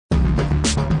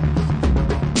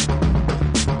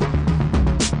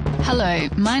Hello,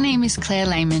 my name is Claire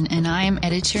Lehman and I am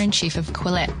Editor-in-Chief of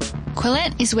Quillette.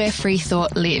 Quillette is where free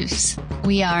thought lives.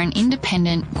 We are an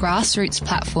independent, grassroots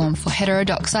platform for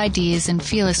heterodox ideas and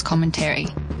fearless commentary.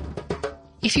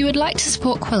 If you would like to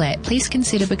support Quillette, please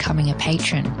consider becoming a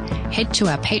patron. Head to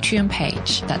our Patreon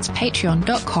page. That's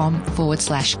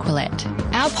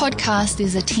patreon.com/Quillette. Our podcast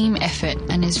is a team effort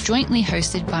and is jointly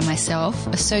hosted by myself,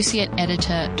 Associate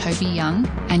Editor Toby Young,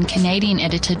 and Canadian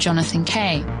Editor Jonathan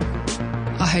Kay.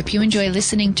 I hope you enjoy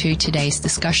listening to today's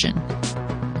discussion.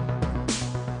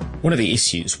 One of the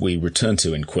issues we return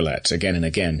to in Quillette again and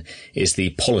again is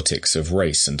the politics of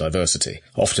race and diversity,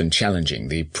 often challenging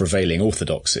the prevailing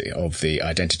orthodoxy of the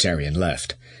identitarian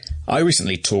left. I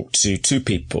recently talked to two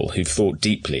people who've thought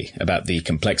deeply about the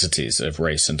complexities of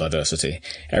race and diversity: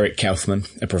 Eric Kaufmann,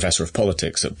 a professor of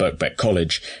politics at Birkbeck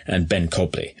College, and Ben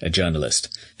Cobley, a journalist.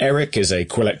 Eric is a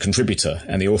Quillette contributor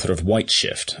and the author of White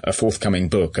Shift, a forthcoming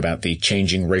book about the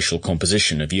changing racial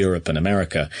composition of Europe and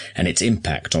America and its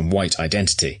impact on white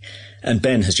identity. And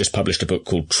Ben has just published a book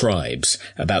called Tribes,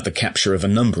 about the capture of a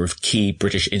number of key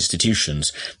British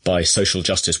institutions by social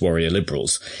justice warrior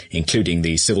liberals, including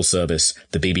the civil service,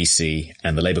 the BBC,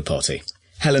 and the Labour Party.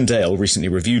 Helen Dale recently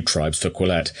reviewed Tribes for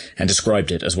Quillette and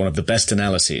described it as one of the best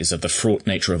analyses of the fraught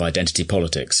nature of identity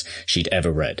politics she'd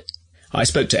ever read. I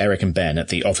spoke to Eric and Ben at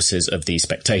the offices of The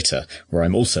Spectator, where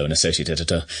I'm also an associate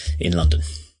editor, in London.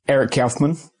 Eric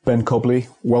Kaufmann, Ben Cobley,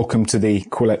 welcome to the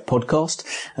Quillette podcast.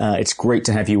 It's great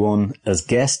to have you on as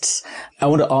guests. I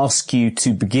want to ask you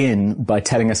to begin by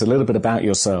telling us a little bit about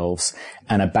yourselves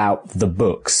and about the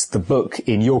books. The book,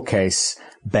 in your case,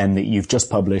 Ben, that you've just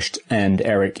published, and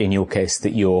Eric, in your case,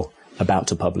 that you're about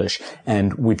to publish.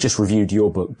 And we've just reviewed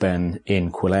your book, Ben,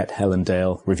 in Quillette. Helen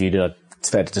Dale reviewed it. It's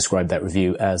fair to describe that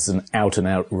review as an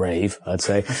out-and-out rave, I'd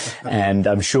say. And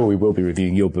I'm sure we will be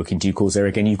reviewing your book in due course,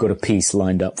 Eric. And you've got a piece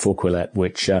lined up for Quillette,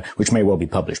 which may well be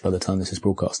published by the time this is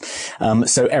broadcast.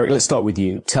 So, Eric, let's start with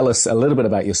you. Tell us a little bit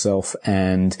about yourself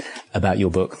and about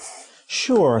your book.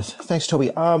 Sure. Thanks,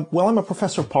 Toby. Well, I'm a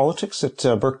professor of politics at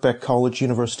Birkbeck College,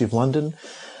 University of London.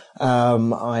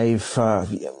 I've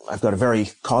got a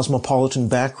very cosmopolitan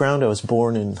background. I was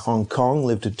born in Hong Kong,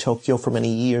 lived in Tokyo for many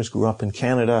years, grew up in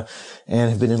Canada, and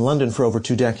have been in London for over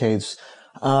 2 decades.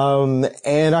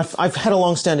 And I've had a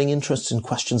long-standing interest in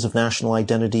questions of national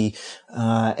identity,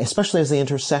 especially as they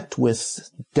intersect with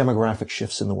demographic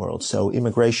shifts in the world. So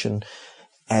immigration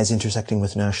as intersecting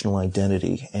with national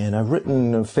identity. And I've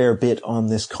written a fair bit on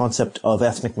this concept of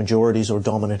ethnic majorities or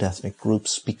dominant ethnic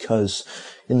groups, because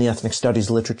in the ethnic studies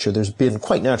literature, there's been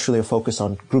quite naturally a focus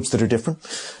on groups that are different,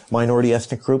 minority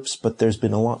ethnic groups, but there's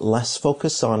been a lot less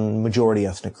focus on majority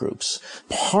ethnic groups.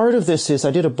 Part of this is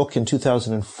I did a book in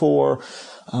 2004,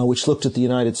 which looked at the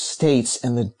United States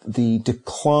and the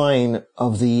decline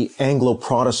of the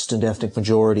Anglo-Protestant ethnic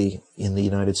majority in the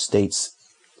United States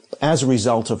as a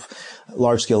result of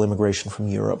large-scale immigration from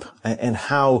Europe, and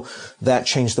how that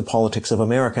changed the politics of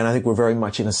America. And I think we're very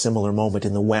much in a similar moment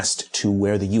in the West to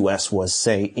where the U.S. was,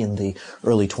 say, in the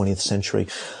early 20th century.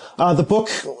 The book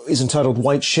is entitled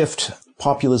White Shift,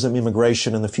 Populism,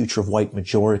 Immigration, and the Future of White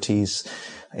Majorities.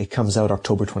 It comes out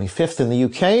October 25th in the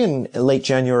UK and late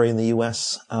January in the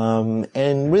US.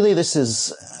 And really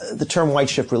the term white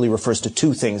shift really refers to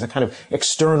two things: a kind of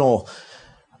external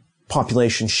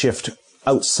population shift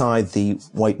outside the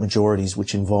white majorities,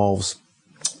 which involves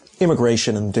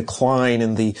immigration and decline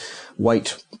in the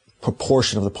white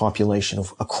proportion of the population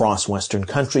across Western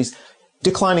countries,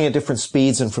 declining at different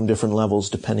speeds and from different levels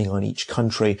depending on each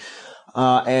country,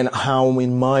 and how,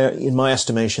 in my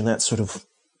estimation, that's sort of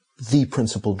the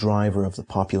principal driver of the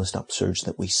populist upsurge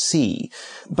that we see.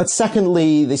 But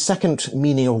secondly, the second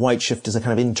meaning of white shift is a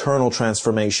kind of internal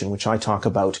transformation, which I talk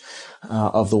about,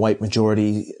 of the white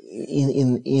majority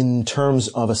in terms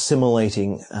of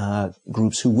assimilating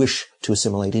groups who wish to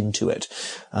assimilate into it.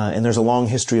 And there's a long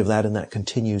history of that, and that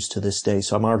continues to this day.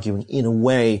 So I'm arguing, in a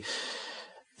way,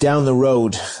 down the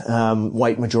road,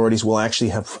 white majorities will actually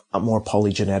have a more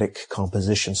polygenetic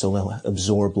composition, so they'll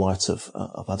absorb lots of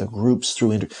other groups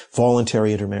through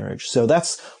voluntary intermarriage. So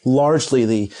that's largely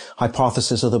the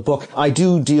hypothesis of the book. I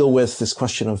do deal with this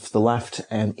question of the left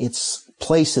and its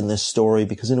place in this story,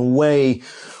 because in a way,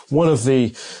 one of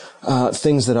the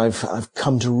things that I've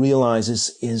come to realize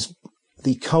is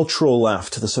the cultural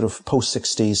left, the sort of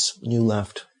post-60s new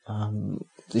left,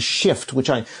 the shift, which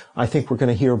I think we're going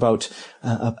to hear about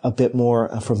a bit more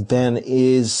from Ben,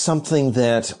 is something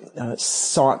that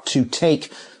sought to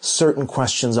take certain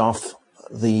questions off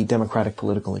the democratic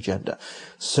political agenda.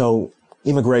 So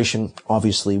immigration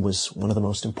obviously was one of the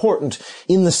most important,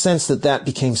 in the sense that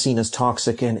became seen as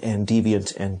toxic and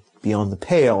deviant and beyond the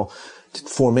pale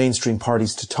for mainstream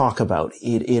parties to talk about.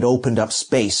 It opened up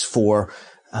space for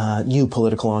new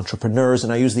political entrepreneurs.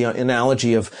 And I use the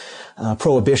analogy of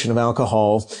prohibition of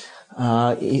alcohol.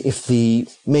 If the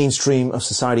mainstream of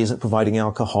society isn't providing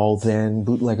alcohol, then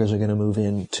bootleggers are going to move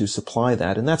in to supply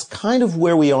that. And that's kind of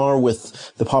where we are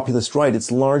with the populist right.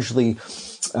 It's largely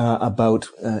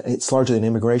it's largely an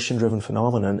immigration-driven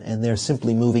phenomenon, and they're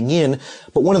simply moving in.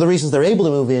 But one of the reasons they're able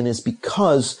to move in is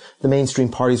because the mainstream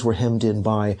parties were hemmed in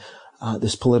by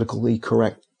this politically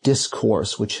correct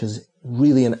discourse, which is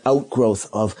really an outgrowth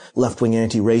of left-wing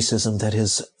anti-racism that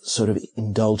has sort of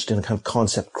indulged in a kind of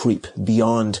concept creep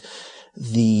beyond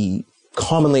the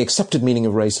commonly accepted meaning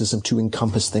of racism to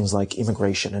encompass things like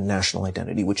immigration and national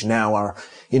identity, which now are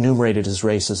enumerated as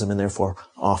racism and therefore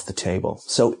off the table.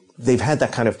 So they've had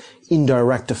that kind of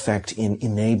indirect effect in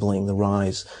enabling the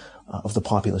rise of the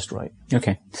populist right.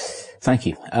 Okay. Thank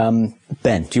you.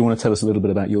 Ben, do you want to tell us a little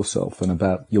bit about yourself and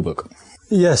about your book?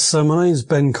 Yes, so my name's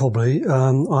Ben Cobley.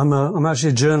 I'm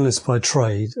actually a journalist by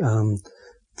trade,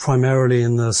 primarily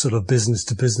in the sort of business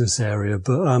to business area.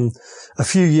 But a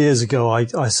few years ago, I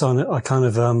kind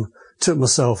of took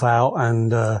myself out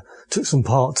and took some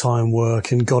part-time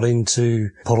work and got into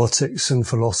politics and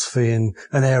philosophy, and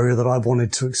an area that I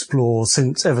wanted to explore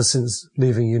ever since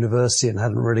leaving university, and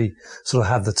hadn't really sort of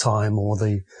had the time or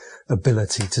the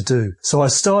ability to do. So I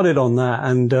started on that,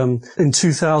 and in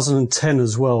 2010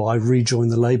 as well, I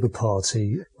rejoined the Labour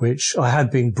Party, which I had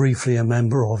been briefly a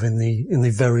member of in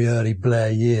the very early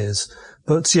Blair years.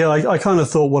 But yeah, I kind of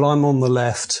thought, well, I'm on the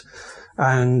left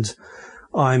and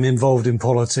I'm involved in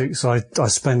politics. I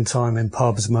spend time in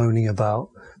pubs moaning about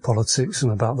politics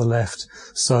and about the left.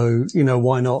 So,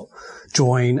 why not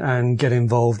join and get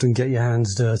involved and get your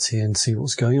hands dirty and see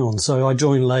what's going on. So I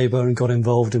joined Labour and got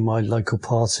involved in my local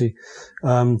party.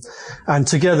 And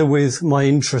together with my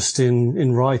interest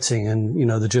in writing and,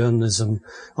 the journalism,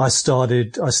 I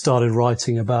started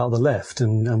writing about the left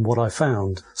and what I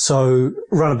found. So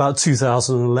around about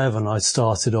 2011, I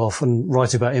started off and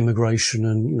writing about immigration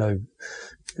and,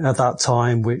 at that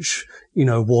time, which,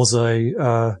 was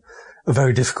a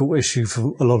very difficult issue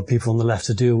for a lot of people on the left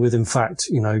to deal with. In fact,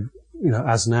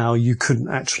 as now, you couldn't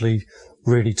actually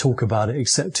really talk about it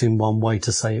except in one way,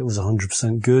 to say it was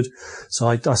 100% good. So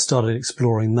I started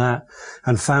exploring that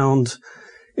and found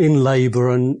in Labour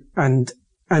and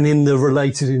in the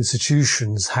related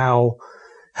institutions how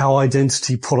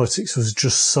identity politics was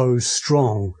just so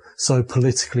strong, so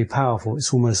politically powerful.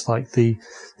 It's almost like the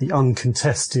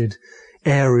uncontested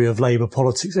area of Labour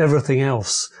politics. Everything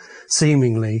else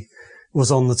seemingly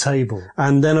was on the table.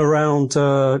 And then around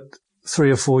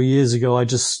 3 or 4 years ago,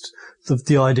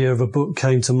 the idea of a book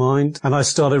came to mind and I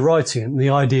started writing it. And the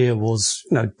idea was,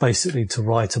 basically to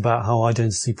write about how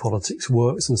identity politics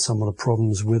works and some of the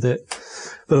problems with it.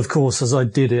 But of course, as I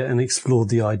did it and explored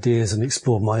the ideas and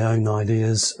explored my own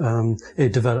ideas,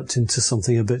 it developed into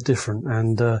something a bit different.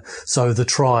 And so The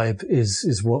Tribe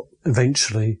is what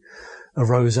eventually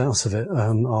arose out of it,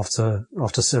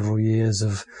 after several years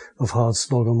of hard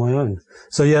slog on my own.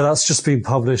 So yeah, that's just been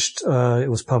published. It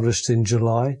was published in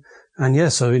July. And yeah,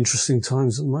 so interesting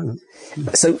times at the moment.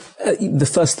 So the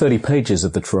first 30 pages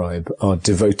of The Tribe are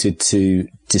devoted to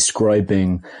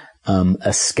describing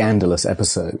a scandalous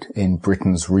episode in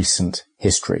Britain's recent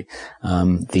history,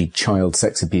 the child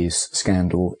sex abuse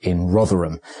scandal in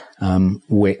Rotherham,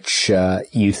 which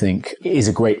you think is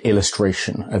a great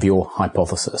illustration of your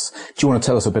hypothesis. Do you want to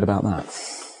tell us a bit about that?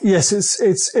 Yes,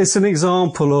 it's an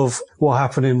example of what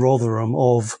happened in Rotherham,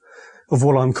 of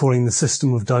what I'm calling the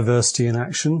system of diversity in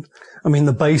action. I mean,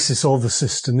 the basis of the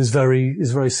system is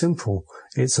very simple.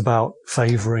 It's about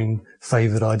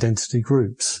favoured identity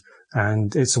groups.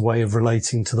 And it's a way of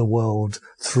relating to the world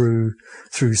through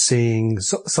seeing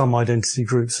some identity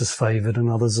groups as favoured and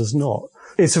others as not.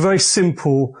 It's a very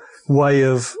simple way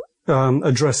of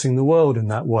addressing the world in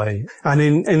that way. And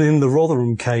in the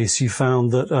Rotherham case, you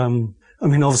found that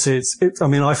obviously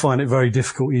I find it very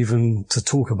difficult even to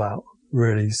talk about,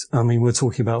 really. I mean, we're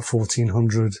talking about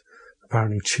 1,400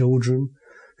 apparently children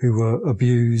who were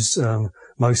abused,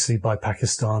 mostly by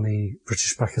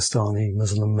British Pakistani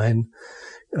Muslim men.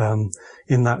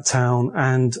 In that town,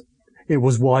 and it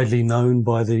was widely known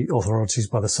by the authorities,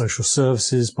 by the social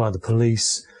services, by the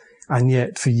police, and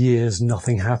yet for years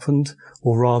nothing happened,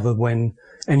 or rather when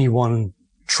anyone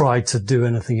tried to do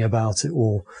anything about it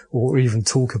or even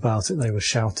talk about it, they were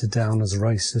shouted down as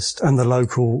racist. And the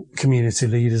local community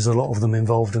leaders, a lot of them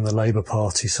involved in the Labour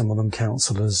Party, some of them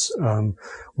councillors,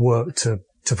 worked to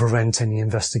prevent any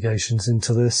investigations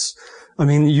into this. I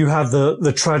mean, you have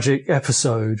the tragic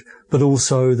episode, but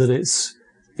also that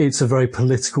it's a very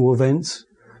political event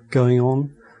going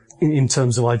on. in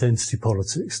terms of identity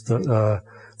politics, that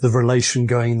the relation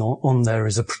going on there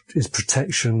is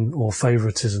protection or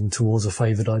favoritism towards a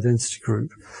favored identity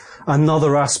group.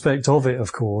 Another aspect of it,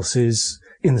 of course, is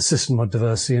in the system of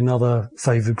diversity, another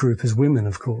favored group is women,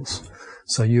 of course.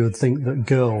 So you would think that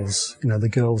girls, the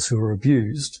girls who are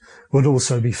abused, would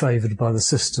also be favored by the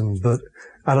system. But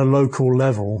at a local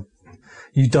level,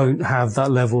 you don't have that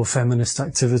level of feminist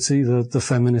activity. The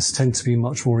feminists tend to be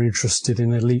much more interested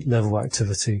in elite level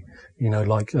activity,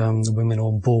 like women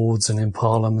on boards and in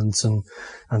parliament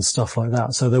and stuff like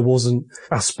that. So there wasn't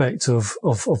aspect of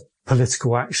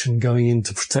political action going in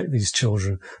to protect these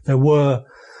children. There were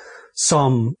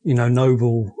some,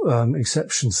 noble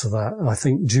exceptions to that. I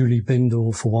think Julie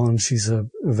Bindel, for one, she's a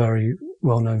very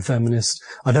well-known feminist.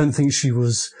 I don't think she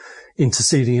was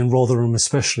interceding in Rotherham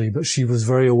especially, but she was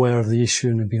very aware of the issue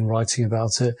and had been writing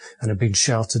about it and had been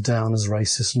shouted down as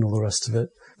racist and all the rest of it.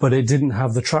 But it didn't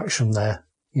have the traction there.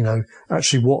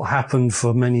 Actually what happened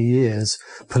for many years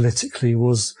politically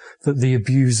was that the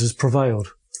abusers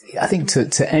prevailed. I think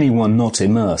to anyone not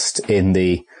immersed in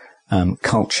the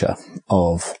culture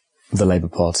of the Labour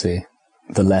Party,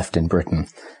 the left in Britain,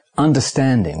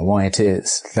 understanding why it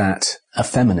is that a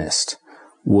feminist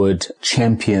would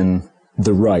champion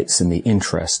the rights and the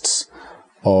interests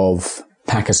of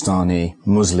Pakistani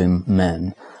Muslim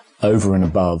men over and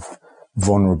above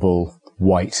vulnerable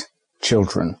white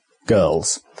children,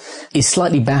 girls, is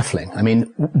slightly baffling. I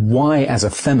mean, why as a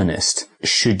feminist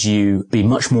should you be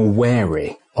much more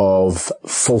wary of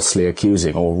falsely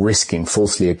accusing or risking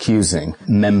falsely accusing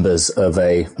members of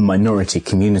a minority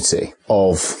community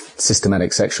of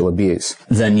systematic sexual abuse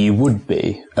than you would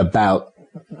be about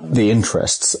the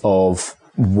interests of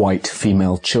white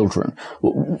female children?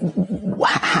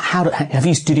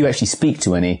 Did you actually speak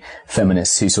to any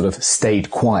feminists who sort of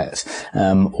stayed quiet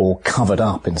or covered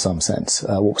up in some sense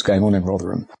what was going on in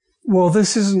Rotherham? Well,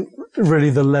 this isn't really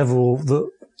the level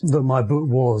that my book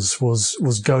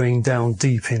was going down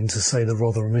deep into, say, the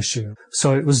Rotherham issue.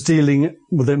 So it was dealing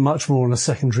with it much more on a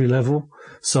secondary level.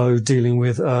 So dealing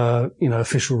with,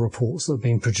 official reports that have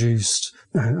been produced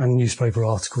and newspaper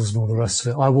articles and all the rest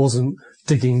of it. I wasn't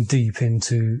digging deep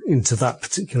into that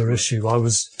particular issue. I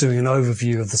was doing an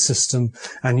overview of the system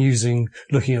and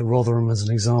looking at Rotherham as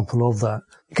an example of that.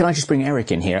 Can I just bring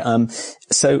Eric in here?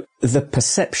 So the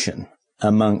perception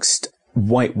amongst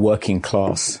white working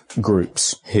class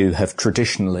groups who have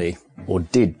traditionally or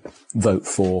did vote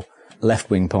for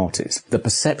left-wing parties, the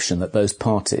perception that those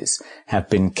parties have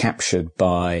been captured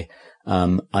by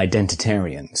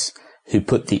identitarians who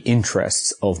put the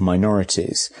interests of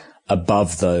minorities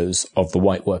above those of the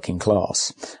white working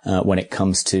class when it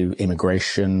comes to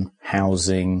immigration,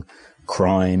 housing,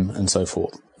 crime, and so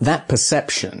forth. That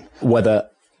perception, whether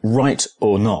right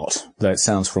or not, though it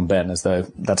sounds from Ben as though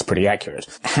that's pretty accurate,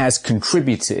 has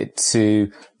contributed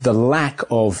to the lack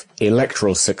of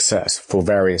electoral success for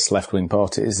various left-wing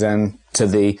parties and to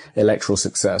the electoral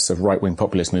success of right-wing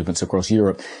populist movements across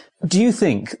Europe. Do you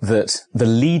think that the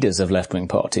leaders of left-wing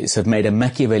parties have made a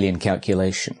Machiavellian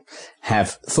calculation,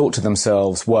 have thought to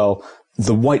themselves, well,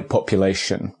 the white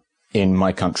population in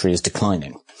my country is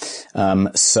declining.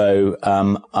 As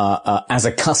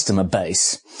a customer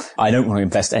base, I don't want to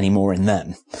invest any more in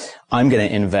them. I'm going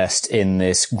to invest in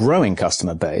this growing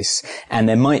customer base, and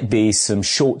there might be some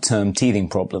short-term teething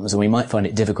problems, and we might find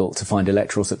it difficult to find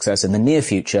electoral success in the near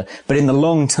future. But in the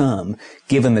long term,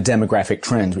 given the demographic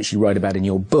trends which you write about in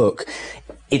your book,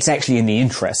 it's actually in the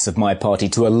interests of my party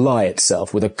to ally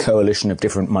itself with a coalition of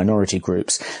different minority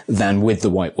groups than with the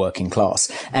white working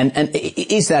class. And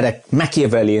is that a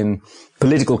Machiavellian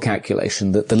political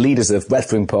calculation that the leaders of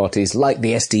left-wing parties, like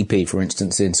the SDP, for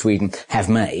instance, in Sweden, have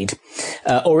made?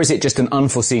 Or is it just an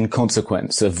unforeseen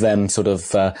consequence of them sort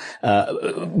of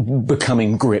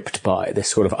becoming gripped by this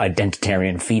sort of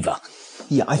identitarian fever?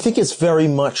 Yeah, I think it's very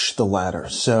much the latter.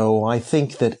 So I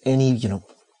think that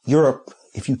Europe,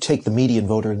 if you take the median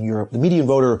voter in Europe, the median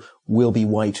voter will be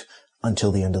white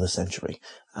until the end of the century.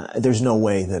 There's no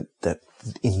way that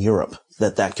in Europe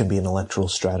that can be an electoral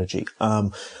strategy.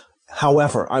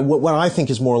 However, what I think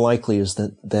is more likely is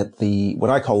that the what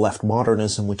I call left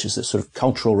modernism, which is this sort of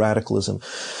cultural radicalism,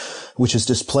 which has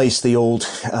displaced the old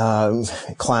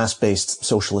class-based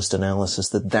socialist analysis,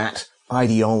 that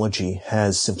ideology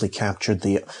has simply captured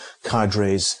the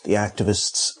cadres, the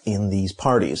activists in these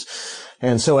parties.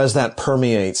 And so as that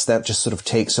permeates, that just sort of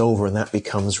takes over, and that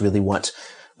becomes really what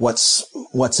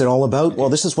what's it all about? Well,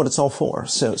 this is what it's all for.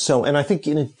 So, and I think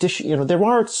in addition, there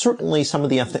are certainly some of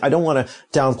the, I don't want to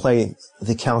downplay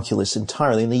the calculus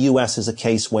entirely. In the U.S. is a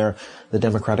case where the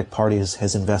Democratic Party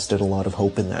has invested a lot of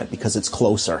hope in that because it's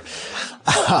closer.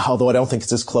 Although I don't think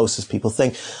it's as close as people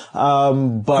think.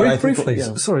 But briefly,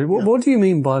 sorry, what do you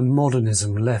mean by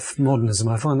modernism, left modernism?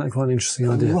 I find that quite an interesting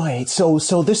idea. Right.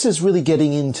 So this is really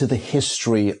getting into the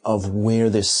history of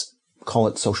where this, call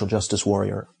it social justice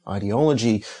warrior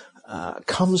ideology,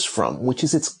 comes from, which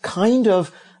is it's kind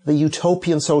of the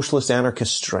utopian socialist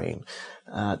anarchist strain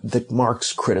that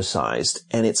Marx criticized,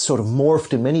 and it's sort of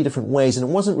morphed in many different ways, and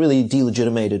it wasn't really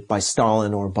delegitimated by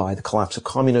Stalin or by the collapse of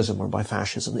communism or by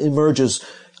fascism. It emerges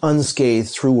unscathed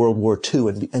through World War II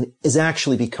and is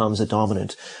actually becomes a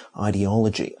dominant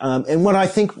ideology. And what I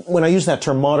think when I use that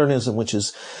term modernism, which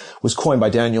was coined by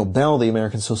Daniel Bell, the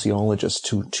American sociologist,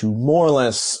 to more or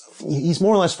less, he's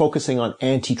more or less focusing on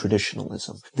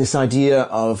anti-traditionalism. This idea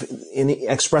of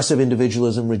expressive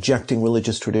individualism, rejecting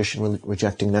religious tradition,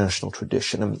 rejecting national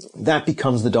tradition. And that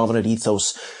becomes the dominant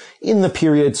ethos in the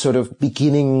period sort of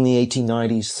beginning in the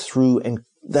 1890s through, and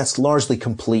that's largely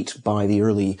complete by the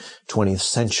early 20th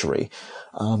century.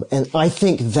 And I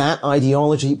think that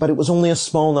ideology, but it was only a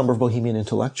small number of Bohemian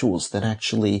intellectuals that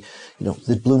actually,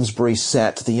 the Bloomsbury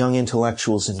set, the young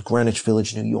intellectuals in Greenwich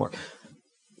Village, New York.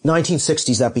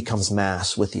 1960s, that becomes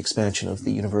mass with the expansion of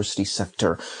the university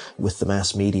sector, with the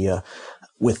mass media,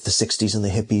 with the 60s and the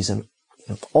hippies, and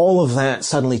all of that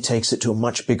suddenly takes it to a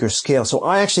much bigger scale. So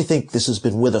I actually think this has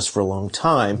been with us for a long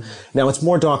time. Now it's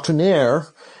more doctrinaire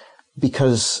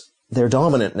because they're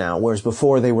dominant now, whereas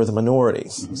before they were the minority.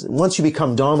 Once you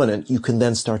become dominant, you can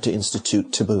then start to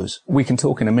institute taboos. We can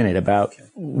talk in a minute about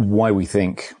why we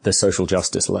think the social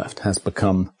justice left has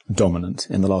become dominant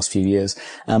in the last few years.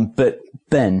 But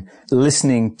Ben,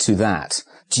 listening to that,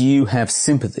 do you have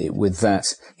sympathy with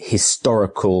that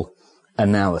historical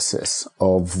analysis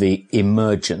of the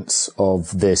emergence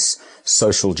of this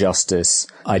social justice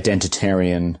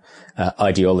identitarian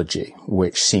ideology,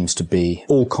 which seems to be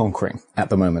all-conquering at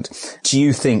the moment? Do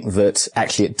you think that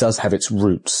actually it does have its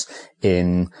roots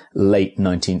in late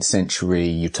 19th century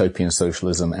utopian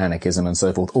socialism, anarchism, and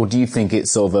so forth? Or do you think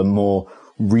it's of a more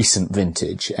recent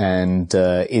vintage and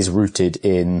is rooted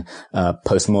in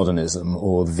postmodernism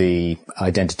or the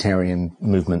identitarian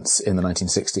movements in the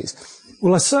 1960s?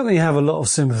 Well, I certainly have a lot of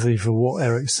sympathy for what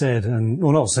Eric said,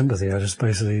 well, not sympathy, I just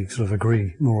basically sort of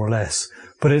agree more or less.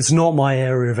 But it's not my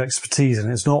area of expertise,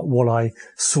 and it's not what I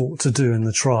sought to do in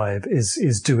the tribe, is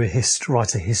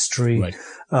write a history,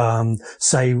 right.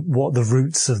 Say what the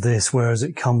roots of this, where has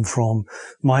it come from.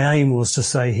 My aim was to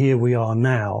say, here we are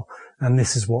now, and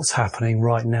this is what's happening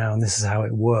right now, and this is how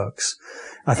it works.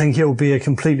 I think it will be a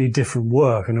completely different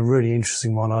work, and a really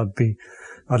interesting one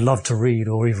I'd love to read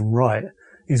or even write,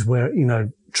 is where,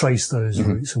 trace those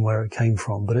roots and where it came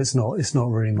from, but it's not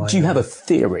really my... Do you have a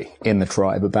theory in the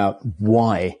tribe about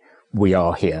why we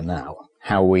are here now?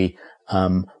 How we,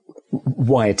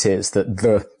 why it is that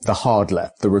the hard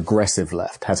left, the regressive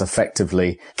left, has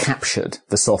effectively captured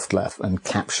the soft left and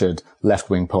captured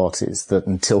left-wing parties that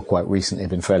until quite recently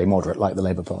have been fairly moderate, like the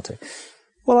Labour Party?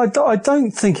 Well, I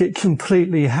don't think it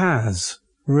completely has,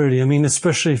 really. I mean,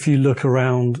 especially if you look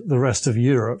around the rest of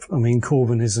Europe. I mean,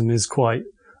 Corbynism is quite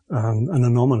an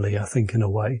anomaly, I think, in a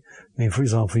way. I mean, for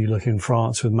example, you look in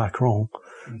France with Macron,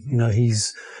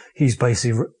 he's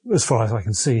basically, as far as I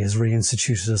can see, has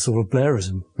reinstituted a sort of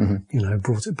Blairism,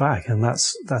 brought it back, and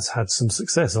that's had some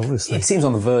success, obviously. It seems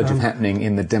on the verge of happening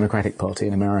in the Democratic Party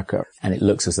in America, and it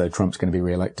looks as though Trump's going to be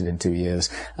re-elected in 2 years.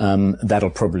 That'll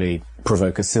probably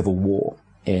provoke a civil war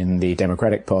in the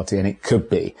Democratic Party, and it could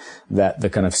be that the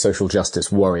kind of social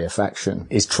justice warrior faction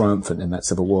is triumphant in that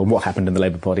civil war. And what happened in the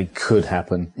Labour Party could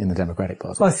happen in the Democratic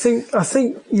Party. I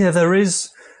think, yeah, there is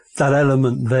that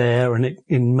element there, and it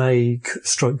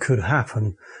could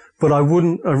happen. But I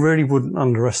really wouldn't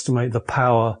underestimate the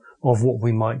power of what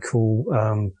we might call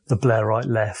the Blairite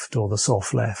left or the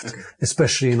soft left,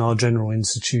 especially in our general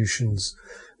institutions.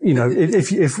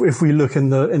 If we look in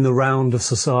the round of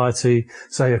society,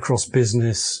 say across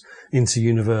business into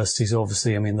universities,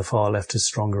 obviously, I mean, the far left is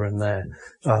stronger in there.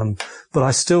 But I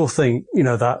still think,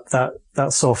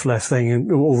 that soft left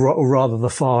thing, or rather the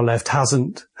far left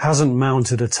hasn't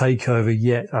mounted a takeover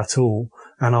yet at all.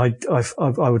 And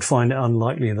I would find it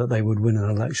unlikely that they would win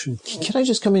an election. Can I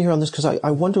just come in here on this? Because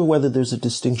I wonder whether there's a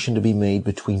distinction to be made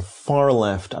between far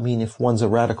left. I mean, if one's a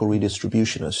radical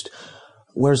redistributionist,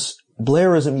 whereas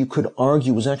Blairism, you could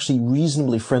argue, was actually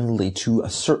reasonably friendly to a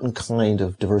certain kind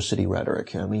of diversity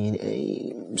rhetoric. I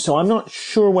mean, so I'm not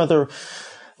sure whether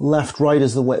left-right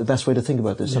is the best way to think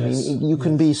about this. Yes. I mean, you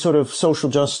can be sort of social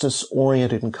justice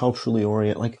oriented and culturally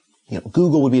oriented. Like,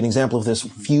 Google would be an example of this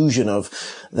fusion of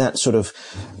that sort of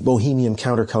bohemian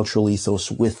countercultural ethos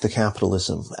with the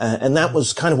capitalism. And that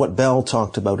was kind of what Bell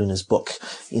talked about in his book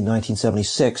in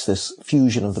 1976, this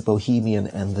fusion of the bohemian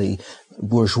and the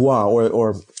bourgeois,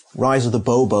 or Rise of the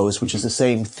Bobos, which is the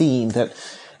same theme that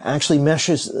actually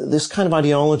meshes, this kind of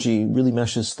ideology really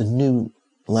meshes, the new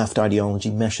left ideology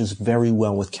meshes very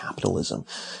well with capitalism.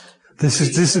 This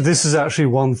is actually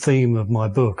one theme of my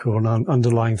book, or an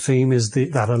underlying theme, is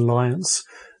that alliance,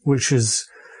 which is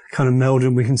kind of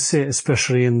melded. We can see it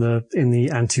especially in the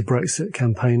anti-Brexit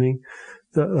campaigning,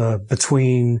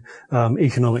 between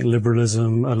economic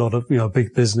liberalism, a lot of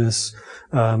big business,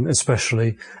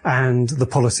 especially, and the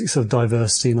politics of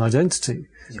diversity and identity.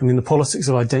 I mean, the politics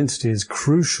of identity is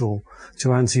crucial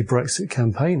to anti-Brexit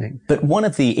campaigning. But one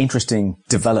of the interesting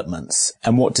developments,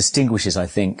 and what distinguishes, I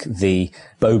think, the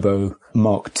Bobo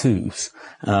Mark IIs,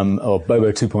 or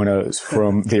Bobo 2.0s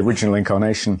from the original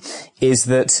incarnation, is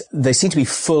that they seem to be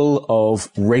full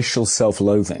of racial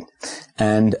self-loathing.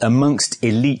 And amongst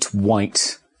elite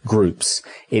white groups,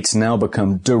 it's now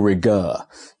become de rigueur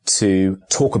to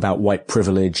talk about white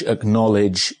privilege,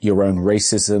 acknowledge your own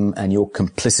racism and your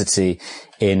complicity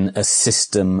in a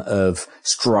system of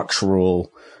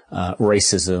structural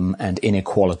racism and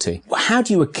inequality. How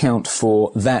do you account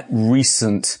for that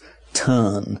recent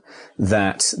turn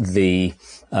that the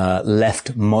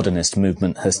left modernist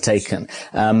movement has taken?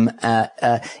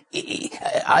 I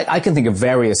can think of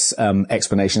various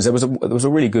explanations. There was a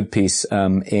really good piece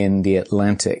in The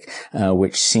Atlantic,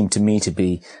 which seemed to me to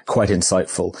be quite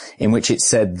insightful, in which it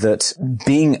said that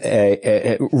being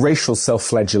a racial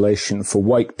self-flagellation for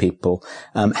white people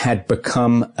had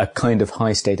become a kind of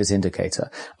high status indicator,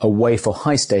 a way for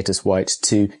high status whites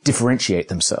to differentiate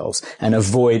themselves and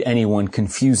avoid anyone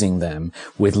confusing them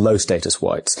with low status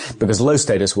whites, because low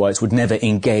status whites would never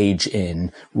engage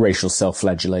in racial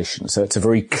self-flagellation. So it's a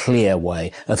very clear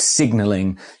way of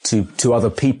signaling to other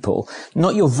people,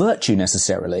 not your virtue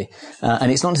necessarily,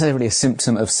 and it's not necessarily a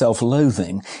symptom of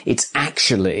self-loathing. It's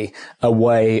actually a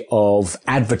way of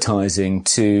advertising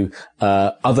to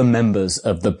other members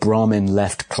of the Brahmin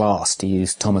left class, to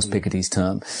use Thomas Piketty's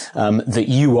term, that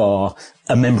you are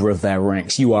a member of their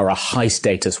ranks. You are a high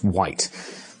status white.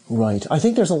 Right. I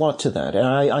think there's a lot to that. And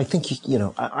I think,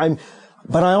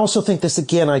 but I also think this,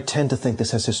 again, I tend to think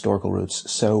this has historical roots.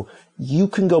 So you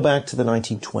can go back to the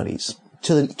 1920s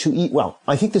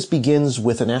I think this begins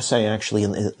with an essay actually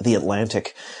in The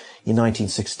Atlantic in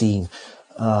 1916,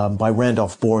 by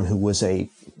Randolph Bourne, who was a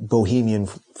bohemian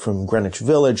from Greenwich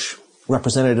Village,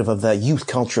 representative of the youth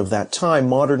culture of that time.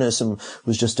 Modernism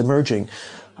was just emerging.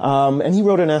 And he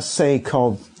wrote an essay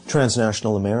called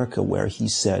Transnational America, where he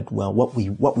said, well,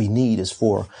 what we need is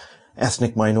for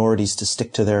ethnic minorities to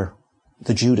stick to the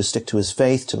Jew to stick to his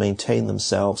faith, to maintain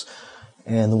themselves.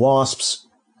 And the WASPs,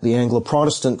 the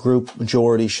Anglo-Protestant group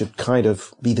majority, should kind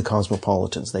of be the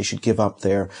cosmopolitans. They should give up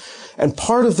there. And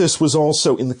part of this was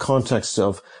also in the context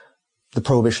of the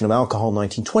prohibition of alcohol in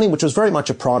 1920, which was very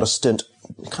much a Protestant,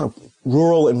 kind of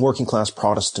rural and working class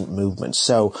Protestant movement.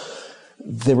 So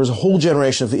there was a whole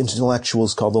generation of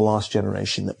intellectuals called the Lost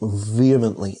Generation that were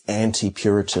vehemently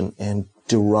anti-Puritan and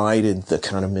derided the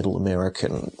kind of middle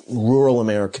American, rural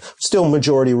America, still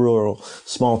majority rural,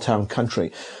 small town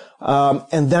country.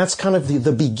 And that's kind of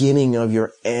the beginning of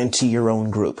your your own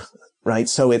group, right?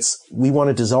 So we want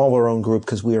to dissolve our own group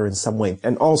because we are in some way,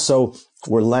 and also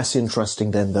we're less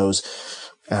interesting than those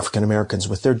African Americans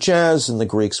with their jazz and the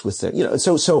Greeks with their,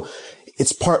 so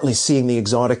it's partly seeing the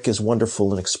exotic as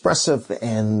wonderful and expressive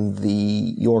and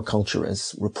your culture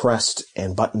as repressed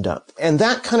and buttoned up. And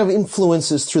that kind of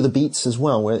influences through the beats as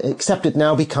well, except it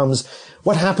now becomes,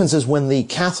 what happens is when the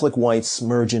Catholic whites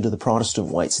merge into the Protestant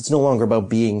whites, it's no longer about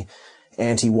being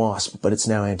anti-WASP, but it's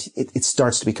now it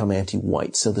starts to become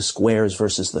anti-white. So the squares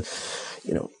versus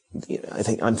I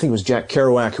think it was Jack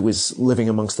Kerouac who was living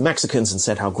amongst the Mexicans and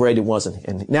said how great it was.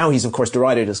 And now he's, of course,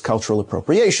 derided as cultural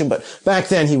appropriation, but back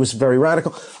then he was very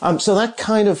radical. So that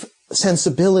kind of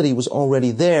sensibility was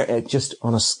already there, just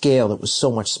on a scale that was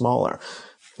so much smaller.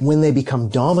 When they become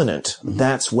dominant,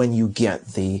 that's when you get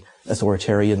the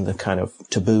authoritarian, the kind of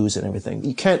taboos and everything.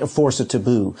 You can't enforce a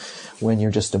taboo when you're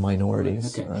just a minority.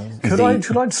 Okay. Could I,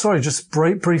 just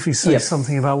briefly say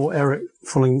something about what Eric,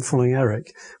 following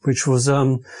Eric, which was,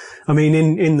 in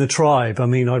The Tribe, I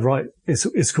write,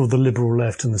 it's called The Liberal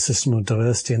Left and the System of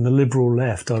Diversity, and the liberal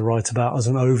left I write about as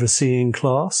an overseeing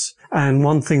class. And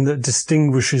one thing that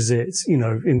distinguishes it, you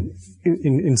know,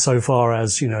 in so far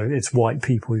as, you know, it's white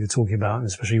people you're talking about, and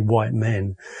especially white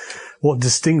men, what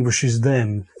distinguishes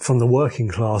them from the working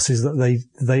class is that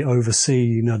they oversee,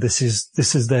 you know, this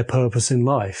is their purpose in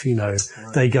life. You know,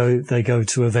 right. They go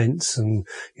to events and,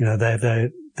 you know,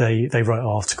 they write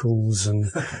articles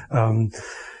and,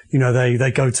 you know,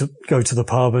 they go to the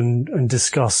pub and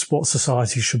discuss what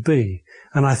society should be.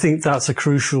 And I think that's a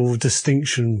crucial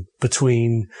distinction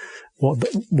between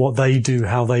what they do,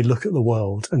 how they look at the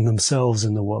world and themselves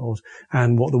in the world,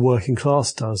 and what the working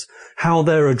class does. How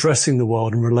they're addressing the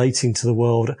world and relating to the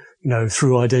world, you know,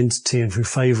 through identity and through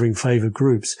favoured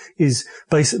groups is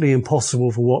basically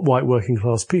impossible for white working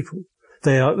class people.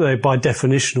 They're by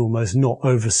definition almost not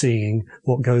overseeing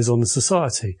what goes on in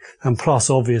society. And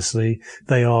plus, obviously,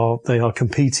 they are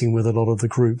competing with a lot of the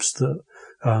groups that,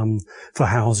 for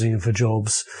housing and for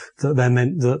jobs that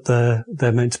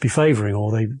they're meant to be favouring,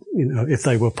 or they, you know, if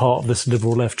they were part of this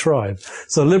liberal left tribe.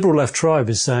 So liberal left tribe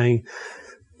is saying,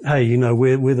 hey, you know,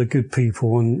 we're the good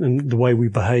people, and the way we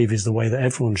behave is the way that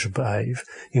everyone should behave,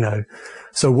 you know.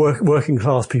 So working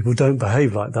class people don't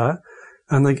behave like that.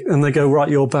 And they go, right,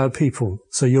 you're bad people.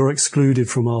 So you're excluded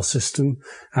from our system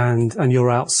and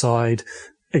you're outside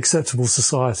acceptable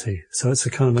society. So it's a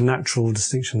kind of a natural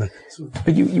distinction there.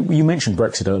 But you mentioned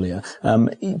Brexit earlier.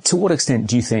 To what extent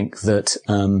do you think that,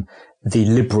 the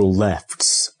liberal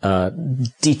left's,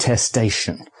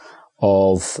 detestation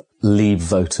of Leave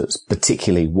voters,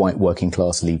 particularly white working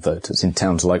class Leave voters in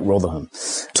towns like Rotherham,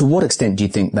 to what extent do you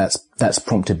think that's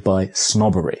prompted by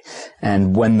snobbery?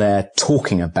 And when they're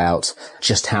talking about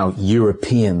just how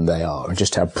European they are and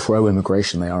just how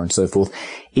pro-immigration they are and so forth,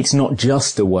 it's not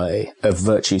just a way of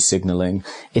virtue signalling,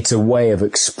 it's a way of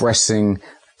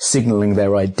signalling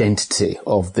their identity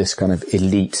of this kind of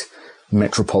elite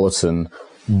metropolitan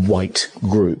white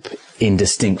group in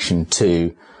distinction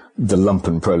to the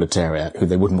lumpen proletariat, who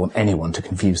they wouldn't want anyone to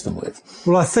confuse them with.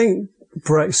 Well, I think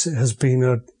Brexit has been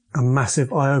a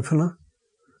massive eye-opener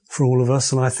for all of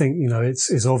us, and I think, you know,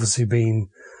 it's obviously been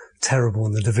terrible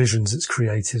in the divisions it's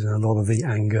created and a lot of the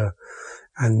anger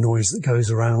and noise that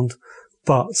goes around.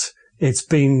 But it's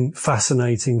been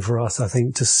fascinating for us, I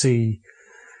think, to see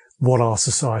what our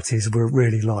societies were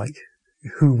really like,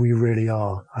 who we really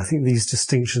are. I think these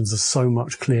distinctions are so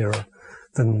much clearer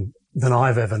than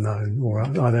I've ever known or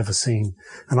I've ever seen.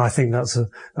 And I think that's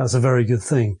a very good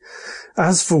thing.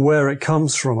 As for where it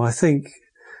comes from, I think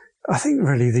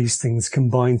really these things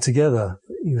combine together,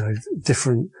 you know,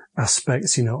 different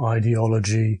aspects, you know,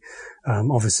 ideology,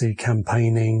 obviously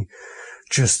campaigning,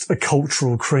 just a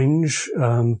cultural cringe,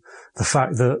 the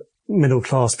fact that middle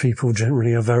class people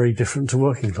generally are very different to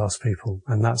working class people.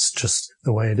 And that's just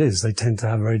the way it is. They tend to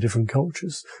have very different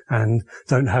cultures and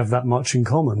don't have that much in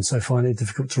common. So find it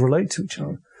difficult to relate to each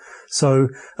other. So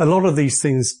a lot of these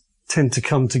things tend to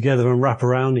come together and wrap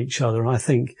around each other. And I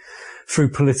think through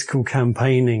political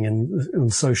campaigning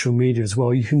and social media as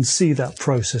well, you can see that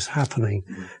process happening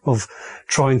of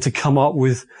trying to come up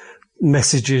with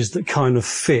messages that kind of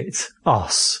fit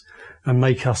us and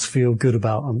make us feel good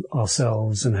about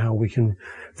ourselves and how we can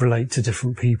relate to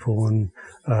different people and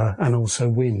also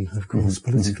win, of course,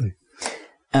 politically.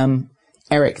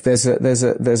 Eric, I've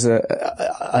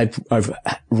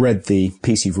read the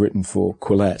piece you've written for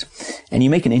Quillette, and you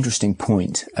make an interesting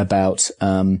point about,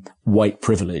 white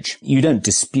privilege. You don't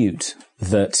dispute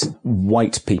that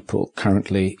white people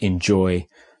currently enjoy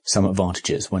some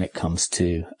advantages when it comes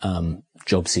to,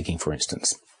 job seeking, for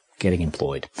instance. Getting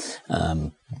employed,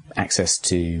 access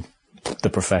to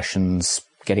the professions,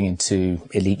 getting into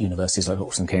elite universities like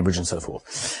Oxford and Cambridge and so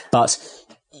forth. But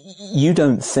you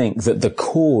don't think that the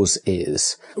cause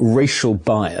is racial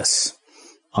bias,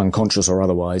 unconscious or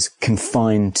otherwise,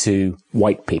 confined to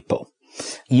white people.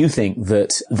 You think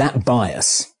that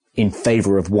bias in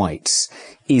favour of whites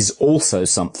is also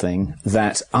something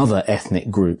that other ethnic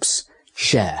groups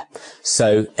share.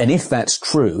 So, and if that's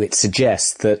true, it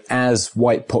suggests that as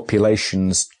white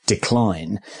populations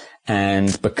decline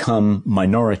and become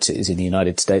minorities in the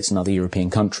United States and other European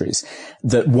countries,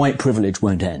 that white privilege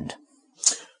won't end.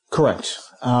 Correct.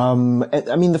 I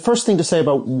mean, the first thing to say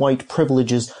about white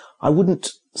privilege is I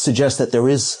wouldn't suggest that there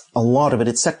is a lot of it.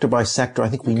 It's sector by sector. I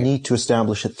think we need to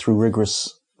establish it through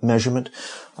rigorous measurement.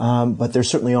 But there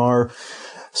certainly are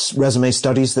resume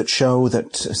studies that show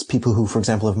that people who, for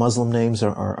example, have Muslim names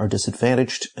are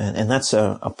disadvantaged, and that's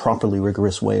a properly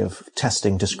rigorous way of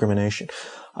testing discrimination.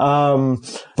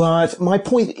 But my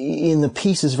point in the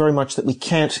piece is very much that we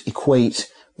can't equate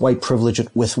white privilege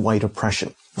with white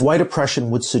oppression. White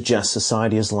oppression would suggest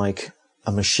society is like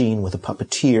a machine with a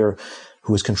puppeteer,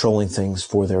 who is controlling things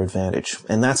for their advantage.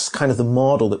 And that's kind of the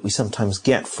model that we sometimes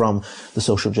get from the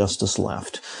social justice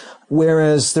left.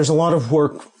 Whereas there's a lot of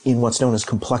work in what's known as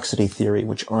complexity theory,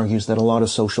 which argues that a lot of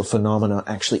social phenomena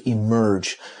actually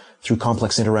emerge through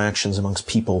complex interactions amongst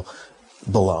people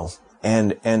below.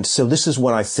 And so this is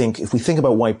what I think, if we think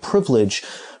about white privilege,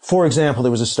 for example,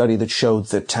 there was a study that showed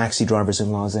that taxi drivers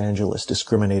in Los Angeles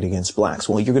discriminate against blacks.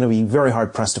 Well, you're going to be very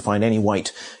hard pressed to find any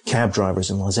white cab drivers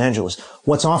in Los Angeles.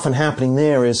 What's often happening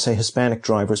there is, say, Hispanic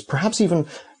drivers, perhaps even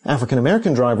African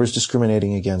American drivers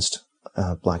discriminating against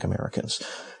black Americans.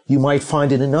 You might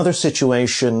find in another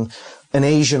situation an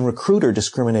Asian recruiter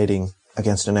discriminating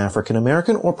against an African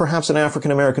American, or perhaps an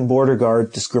African American border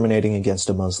guard discriminating against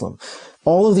a Muslim.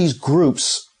 All of these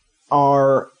groups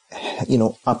are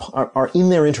in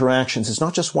their interactions. It's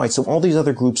not just white. So all these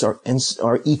other groups are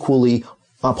equally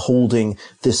upholding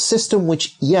this system,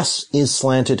 which, yes, is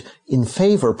slanted in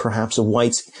favor, perhaps, of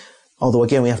whites. Although,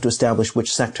 again, we have to establish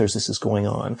which sectors this is going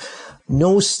on.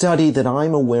 No study that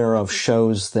I'm aware of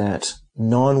shows that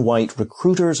non-white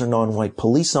recruiters or non-white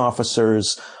police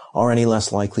officers are any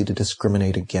less likely to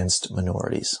discriminate against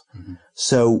minorities. Mm-hmm.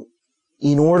 So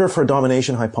in order for a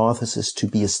domination hypothesis to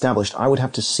be established, I would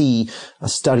have to see a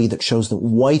study that shows that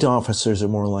white officers are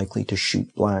more likely to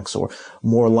shoot blacks or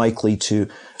more likely to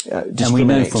discriminate. And we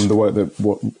know from the work that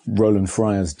what Roland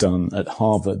Frey has done at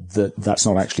Harvard that that's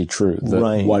not actually true,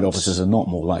 that white officers are not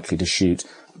more likely to shoot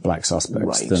black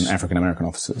suspects than African American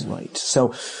officers. Right.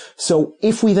 So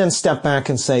if we then step back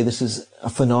and say this is a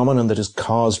phenomenon that is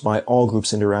caused by all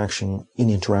groups in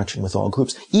interaction with all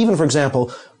groups, even, for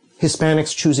example,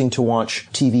 Hispanics choosing to watch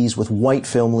TVs with white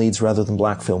film leads rather than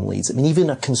black film leads. I mean, even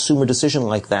a consumer decision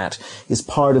like that is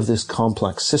part of this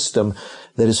complex system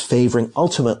that is favoring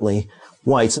ultimately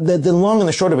whites. The long and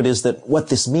the short of it is that what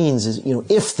this means is,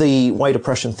 if the white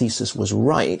oppression thesis was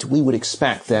right, we would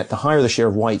expect that the higher the share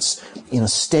of whites in a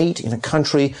state, in a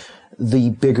country, the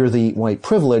bigger the white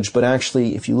privilege. But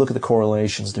actually, if you look at the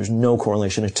correlations, there's no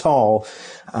correlation at all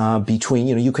between,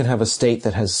 you can have a state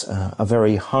that has a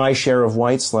very high share of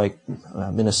whites, like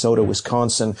Minnesota,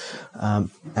 Wisconsin.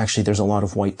 Actually, there's a lot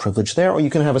of white privilege there. Or you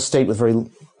can have a state with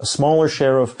a smaller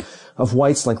share of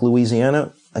whites, like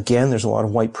Louisiana. Again, there's a lot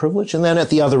of white privilege. And then at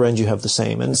the other end, you have the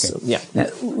same. And so, yeah. Now,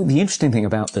 the interesting thing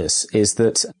about this is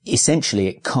that essentially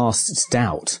it casts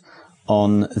doubt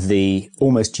on the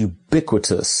almost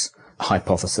ubiquitous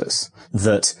hypothesis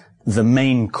that the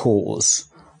main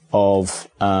cause of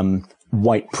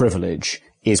white privilege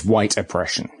is white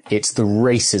oppression. It's the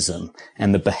racism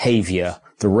and the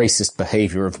racist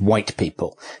behavior of white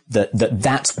people.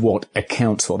 That's what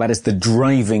accounts for. That is the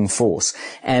driving force.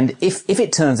 And if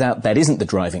it turns out that isn't the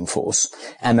driving force,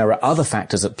 and there are other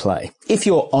factors at play, if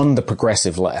you're on the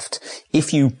progressive left,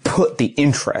 if you put the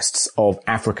interests of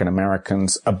African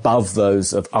Americans above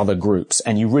those of other groups,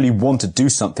 and you really want to do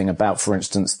something about, for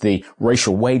instance, the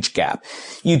racial wage gap,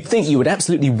 you'd think you would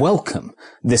absolutely welcome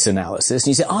this analysis. And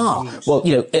you say, well,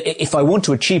 if I want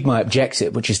to achieve my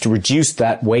objective, which is to reduce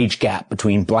that wage gap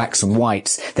between blacks and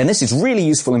whites, then this is really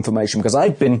useful information because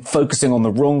I've been focusing on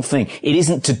the wrong thing. It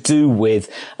isn't to do with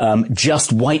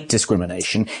just white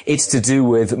discrimination. It's to do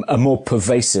with a more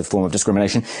pervasive form of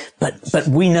discrimination. But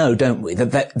we know, don't we,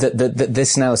 that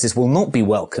this analysis will not be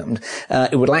welcomed.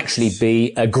 It will actually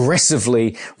be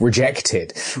aggressively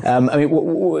rejected.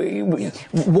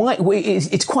 Why?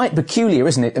 It's quite peculiar,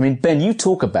 isn't it? I mean, Ben, you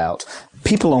talk about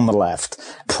people on the left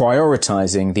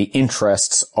prioritizing the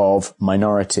interests of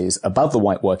minorities above the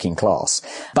white working class.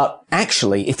 But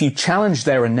actually, if you challenge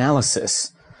their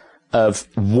analysis of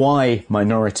why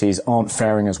minorities aren't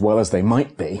faring as well as they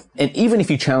might be, and even if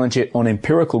you challenge it on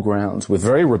empirical grounds with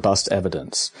very robust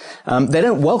evidence, they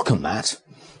don't welcome that.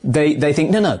 They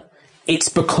think, no, it's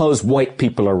because white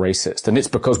people are racist, and it's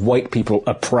because white people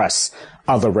oppress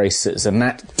other races, and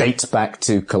that dates back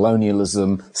to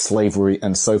colonialism, slavery,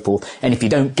 and so forth. And if you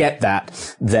don't get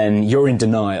that, then you're in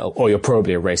denial, or you're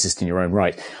probably a racist in your own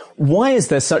right. Why is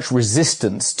there such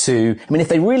resistance to, if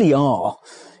they really are,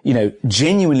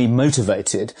 genuinely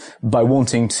motivated by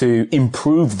wanting to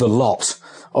improve the lot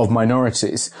of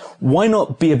minorities, why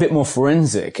not be a bit more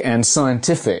forensic and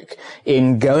scientific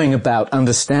in going about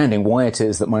understanding why it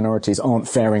is that minorities aren't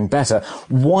faring better?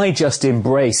 Why just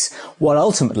embrace what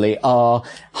ultimately are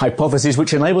hypotheses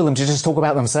which enable them to just talk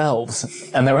about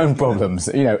themselves and their own problems,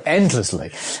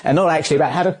 endlessly, and not actually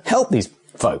about how to help these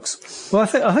folks? Well,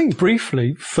 I think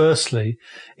briefly, firstly,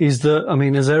 is that,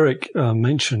 as Eric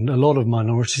mentioned, a lot of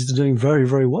minorities are doing very,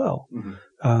 very well. Mm-hmm.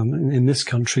 in this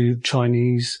country,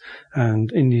 Chinese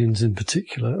and Indians in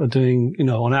particular are doing,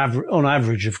 on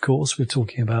average, of course, we're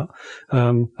talking about,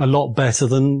 a lot better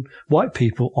than white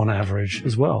people on average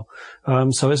as well.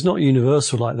 So it's not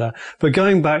universal like that. But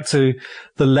going back to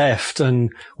the left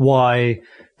and why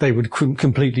they would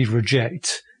completely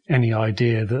reject any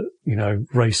idea that,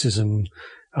 racism,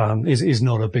 is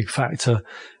not a big factor.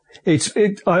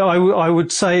 I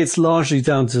would say it's largely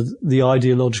down to the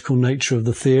ideological nature of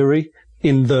the theory,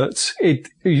 in that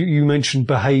you mentioned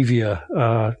behavior,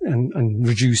 and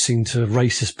reducing to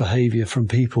racist behavior from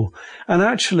people. And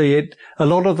actually a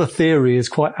lot of the theory is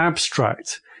quite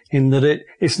abstract in that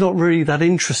it's not really that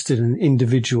interested in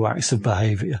individual acts of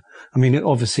behavior. I mean,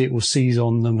 obviously it will seize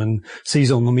on them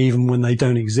even when they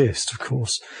don't exist, of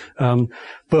course.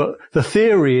 But the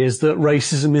theory is that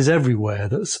racism is everywhere,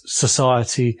 that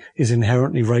society is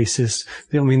inherently racist.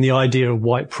 I mean, the idea of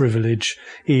white privilege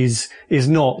is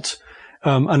not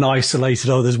an isolated,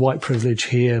 there's white privilege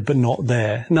here, but not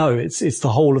there. No, it's the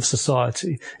whole of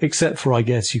society, except for, I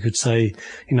guess you could say,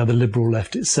 the liberal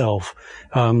left itself,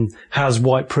 has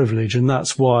white privilege. And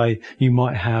that's why you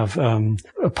might have,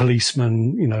 a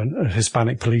policeman, a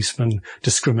Hispanic policeman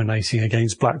discriminating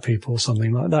against black people or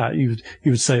something like that. You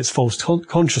would say it's false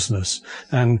consciousness.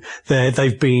 And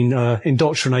they've been,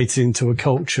 indoctrinated into a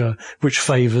culture which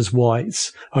favors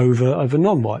whites over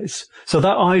non-whites. So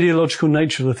that ideological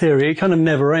nature of the theory, it kind of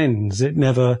never ends. It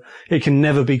can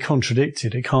never be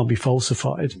contradicted. It can't be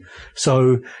falsified.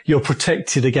 So you're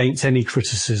protected against any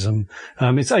criticism.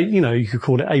 It's you could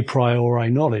call it a priori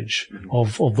knowledge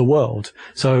of the world.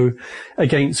 So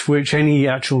against which any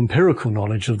actual empirical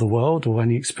knowledge of the world or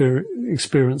any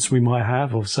experience we might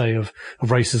have, or say of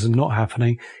racism not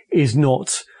happening, is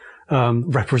not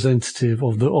representative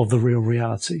of the real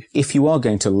reality. If you are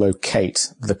going to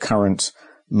locate the current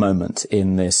moment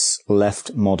in this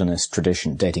left modernist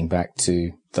tradition dating back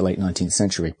to the late 19th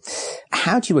century,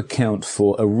 how do you account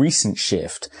for a recent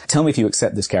shift? Tell me if you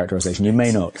accept this characterization. You may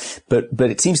not, but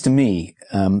it seems to me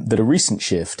that a recent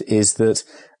shift is that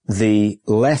the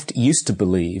left used to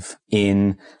believe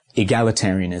in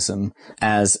egalitarianism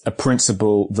as a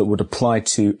principle that would apply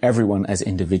to everyone as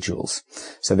individuals.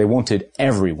 So they wanted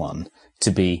everyone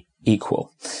to be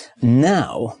equal.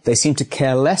 Now they seem to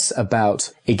care less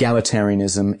about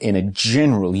egalitarianism in a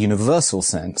general, universal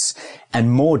sense,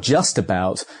 and more just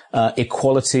about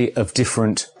equality of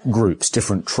different groups,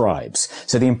 different tribes.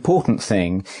 So the important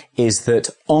thing is that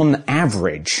on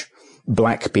average,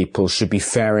 black people should be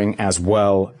faring as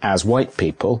well as white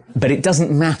people, but it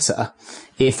doesn't matter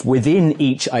if within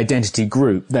each identity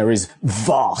group there is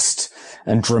vast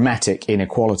and dramatic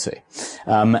inequality.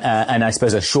 And I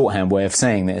suppose a shorthand way of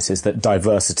saying this is that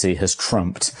diversity has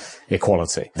trumped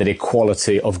equality, that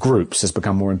equality of groups has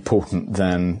become more important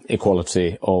than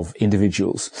equality of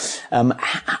individuals.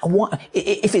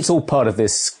 If it's all part of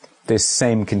this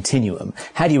same continuum,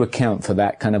 how do you account for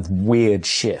that kind of weird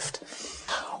shift?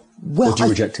 Well, or do you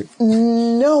reject it?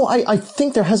 No, I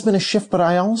think there has been a shift, but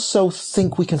I also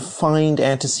think we can find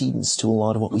antecedents to a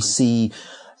lot of what we see.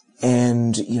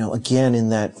 And, again, in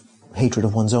that hatred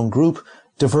of one's own group,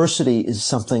 diversity is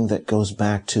something that goes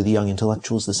back to the young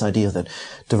intellectuals, this idea that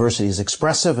diversity is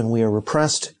expressive and we are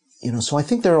repressed. So I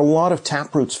think there are a lot of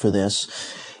taproots for this.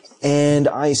 And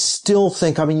I still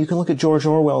think, you can look at George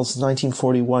Orwell's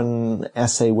 1941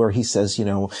 essay where he says,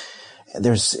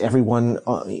 there's everyone,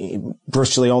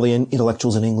 virtually all the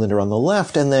intellectuals in England are on the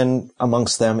left, and then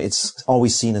amongst them, it's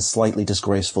always seen as slightly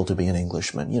disgraceful to be an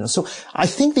Englishman, So I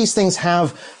think these things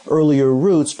have earlier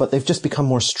roots, but they've just become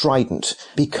more strident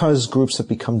because groups have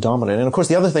become dominant. And of course,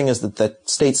 the other thing is that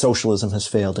state socialism has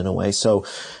failed in a way. So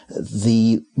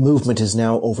the movement is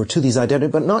now over to these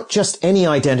identity, but not just any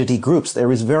identity groups.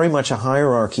 There is very much a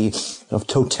hierarchy of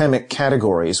totemic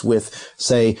categories with,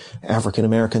 say, African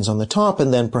Americans on the top,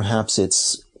 and then perhaps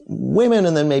it's women,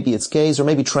 and then maybe it's gays, or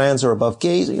maybe trans are above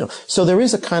gays, So there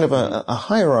is a kind of a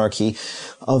hierarchy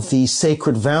of the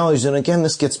sacred values. And again,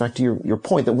 this gets back to your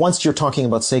point that once you're talking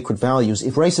about sacred values,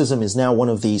 if racism is now one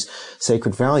of these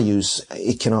sacred values,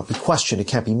 it cannot be questioned. It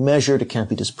can't be measured. It can't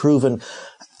be disproven.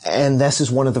 And this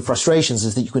is one of the frustrations,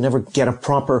 is that you can never get a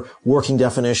proper working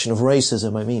definition of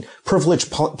racism. Privilege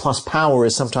plus power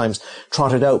is sometimes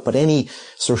trotted out, but any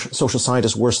social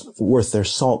scientist worth their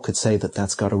salt could say that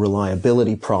that's got a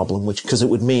reliability problem, because it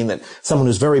would mean that someone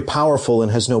who's very powerful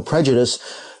and has no prejudice,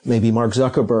 maybe Mark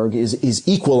Zuckerberg, is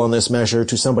equal on this measure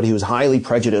to somebody who's highly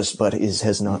prejudiced but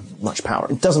has not much power.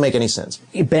 It doesn't make any sense.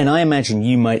 Ben, I imagine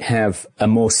you might have a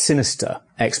more sinister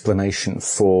explanation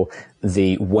for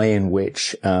the way in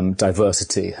which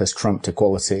diversity has trumped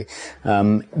equality.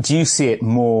 Do you see it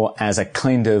more as a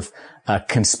kind of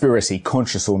conspiracy,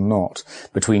 conscious or not,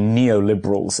 between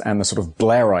neoliberals and the sort of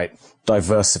Blairite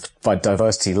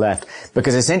diversity left,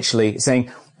 because essentially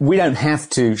saying we don't have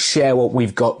to share what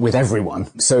we've got with everyone.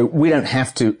 So we don't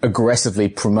have to aggressively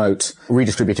promote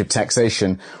redistributive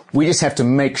taxation. We just have to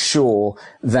make sure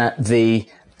that the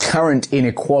current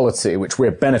inequality, which we're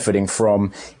benefiting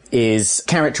from, is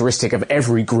characteristic of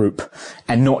every group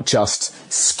and not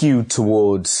just skewed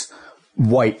towards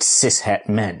white cishet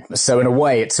men. So in a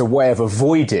way, it's a way of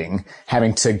avoiding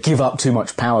having to give up too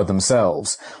much power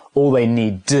themselves. All they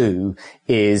need do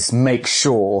is make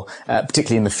sure,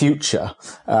 particularly in the future,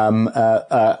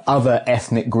 other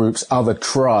ethnic groups, other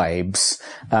tribes,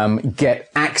 get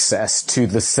access to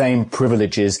the same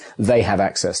privileges they have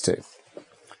access to.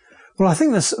 Well, I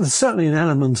think there's certainly an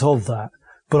element of that,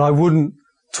 but I wouldn't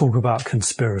talk about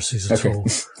conspiracies at all.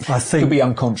 I think it could be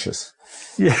unconscious.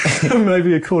 Yeah,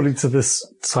 maybe according to this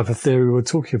type of theory we're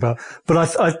talking about. But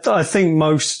I think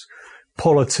most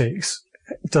politics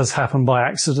does happen by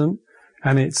accident,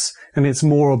 and it's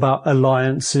more about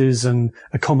alliances and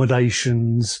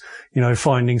accommodations,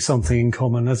 finding something in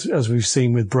common, as we've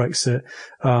seen with Brexit,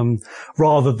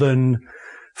 rather than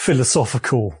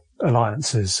philosophical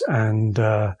alliances. And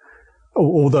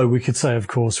although we could say, of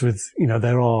course, with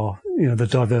the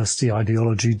diversity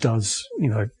ideology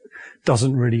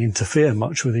doesn't really interfere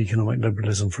much with economic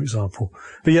liberalism, for example.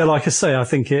 But yeah, like I say, I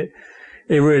think it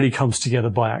really comes together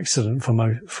by accident for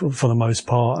the most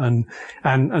part.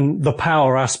 And the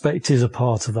power aspect is a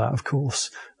part of that, of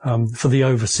course. For the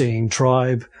overseeing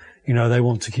tribe, they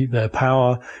want to keep their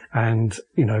power, and,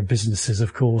 businesses,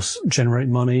 of course, generate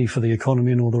money for the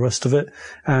economy and all the rest of it.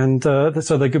 And,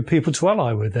 so they're good people to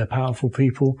ally with. They're powerful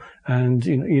people, and,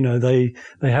 they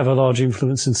have a large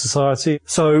influence in society.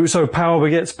 So power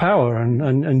begets power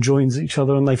and joins each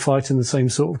other, and they fight in the same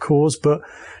sort of cause. But,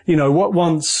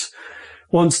 once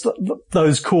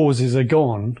those causes are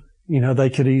gone, they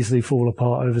could easily fall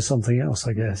apart over something else,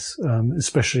 I guess.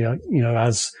 Especially,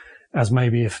 as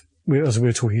maybe as we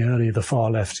were talking earlier, the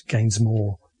far left gains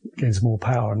more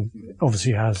power, and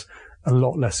obviously has a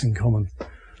lot less in common.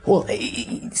 Well,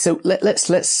 so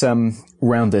let's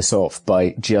round this off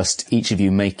by just each of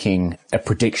you making a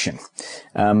prediction.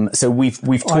 So we've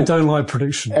talked, I don't like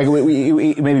prediction.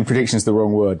 Maybe prediction is the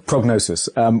wrong word. Prognosis.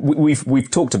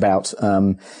 We've talked about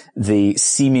the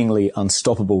seemingly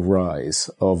unstoppable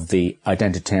rise of the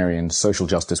identitarian social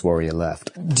justice warrior left.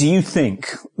 Do you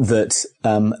think that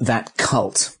that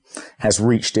cult has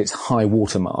reached its high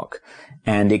watermark,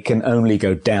 and it can only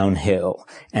go downhill,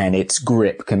 and its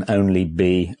grip can only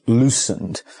be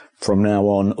loosened from now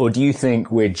on? Or do you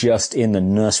think we're just in the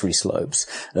nursery slopes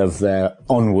of their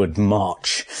onward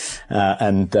march,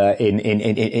 and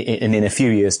in a few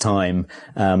years' time,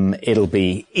 it'll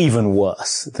be even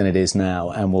worse than it is now,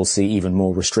 and we'll see even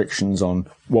more restrictions on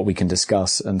what we can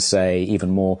discuss, and say even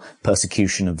more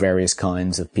persecution of various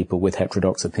kinds of people with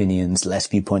heterodox opinions, less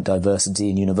viewpoint diversity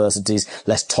in universities,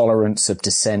 less tolerance of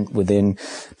dissent within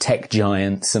tech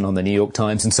giants and on the New York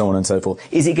Times and so on and so forth?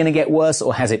 Is it going to get worse,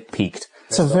 or has it peaked?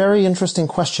 It's a very interesting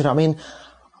question. I mean,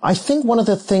 I think one of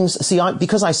the things,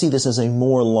 because I see this as a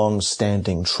more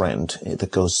long-standing trend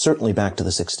that goes certainly back to the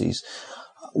 60s,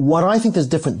 what I think is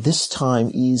different this time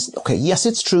is, okay, yes,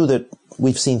 it's true that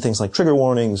we've seen things like trigger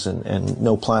warnings and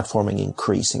no platforming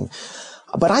increasing,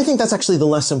 but I think that's actually the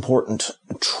less important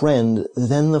trend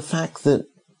than the fact that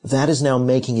that is now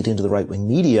making it into the right-wing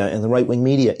media, and the right-wing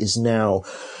media is now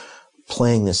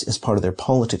playing this as part of their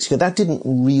politics. That didn't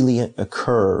really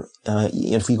occur.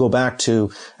 If we go back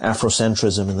to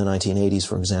Afrocentrism in the 1980s,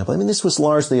 for example, I mean, this was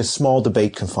largely a small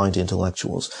debate confined to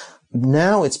intellectuals.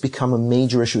 Now it's become a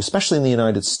major issue, especially in the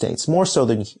United States, more so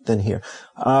than here.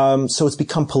 So it's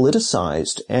become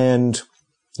politicized, and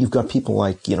you've got people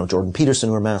like, Jordan Peterson,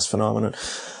 who are mass phenomenon.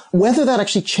 Whether that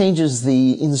actually changes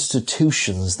the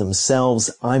institutions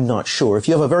themselves, I'm not sure. If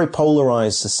you have a very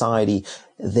polarized society,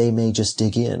 they may just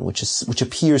dig in, which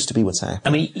appears to be what's happening. I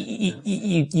mean,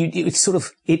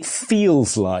 it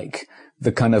feels like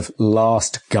the kind of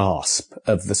last gasp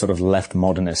of the sort of left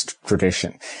modernist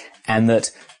tradition, and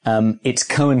that it's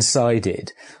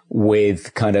coincided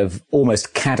with kind of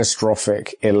almost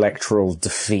catastrophic electoral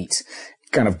defeat,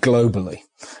 kind of globally,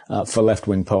 for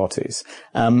left-wing parties.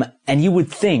 And you would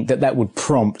think that would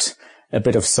prompt a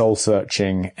bit of soul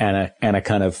searching and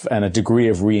a degree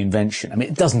of reinvention. I mean,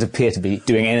 it doesn't appear to be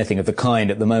doing anything of the kind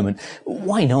at the moment.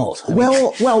 Why not?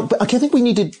 I think we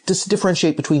need to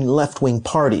differentiate between left-wing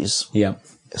parties. Yeah.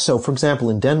 So, for example,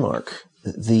 in Denmark,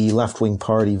 the left-wing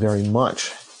party very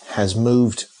much has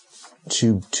moved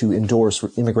to endorse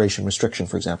immigration restriction,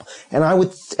 for example.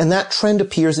 And that trend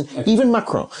appears in even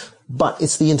Macron. But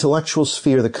it's the intellectual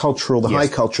sphere, the cultural, the high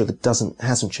culture that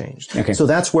hasn't changed. Okay. So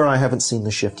that's where I haven't seen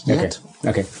the shift yet.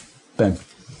 Okay. Ben.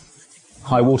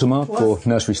 High watermark or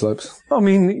nursery slopes? I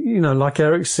mean, like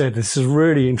Eric said, this is a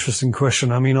really interesting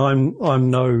question. I mean, I'm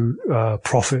no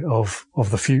prophet of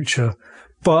the future,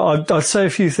 but I'd say a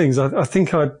few things. I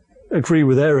think I'd agree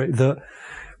with Eric that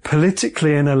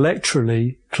politically and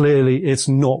electorally, clearly it's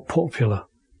not popular,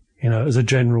 as a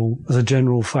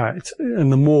general fact.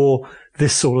 And the more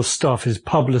this sort of stuff is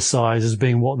publicized as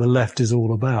being what the left is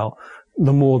all about,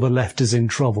 the more the left is in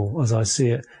trouble, as I see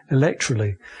it,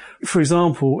 electorally. For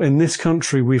example, in this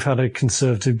country, we've had a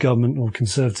conservative government or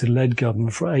conservative-led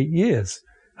government for 8 years.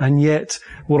 And yet,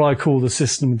 what I call the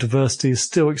system of diversity is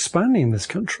still expanding in this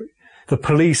country. The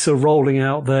police are rolling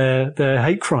out their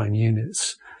hate crime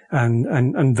units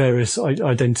and various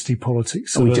identity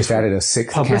politics. We just added a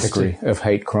sixth category of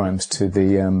hate crimes to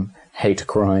the hate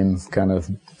crime kind of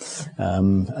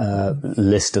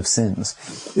list of sins.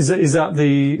 Is that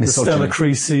the Stella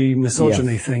Creasy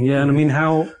misogyny thing? Yeah. And I mean,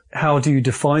 how do you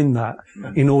define that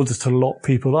in order to lock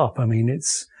people up? I mean,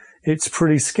 it's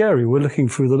pretty scary. We're looking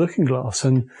through the looking glass.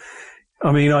 And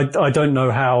I mean, I don't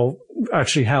know how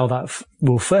that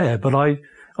will fare, but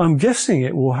I'm guessing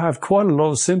it will have quite a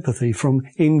lot of sympathy from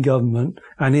in government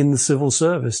and in the civil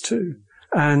service too.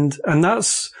 And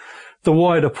that's the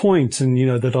wider point, and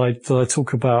that I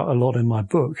talk about a lot in my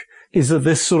book, is that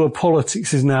this sort of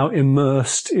politics is now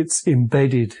immersed, it's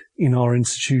embedded in our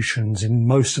institutions, in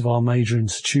most of our major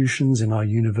institutions, in our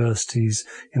universities,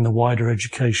 in the wider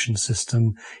education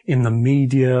system, in the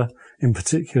media in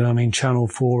particular. I mean, Channel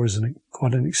 4 is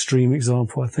quite an extreme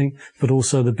example, I think, but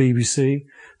also the BBC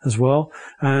as well.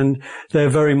 And they're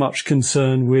very much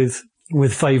concerned with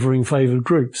favouring favoured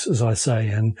groups, as I say,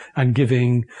 and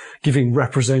giving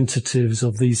representatives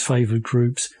of these favoured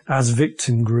groups as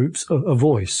victim groups a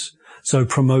voice. So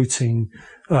promoting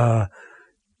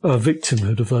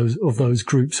victimhood of those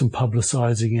groups and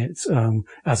publicising it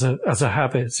as a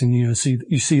habit, and you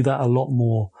see that a lot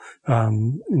more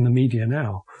in the media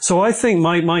now. So I think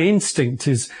my instinct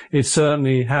is it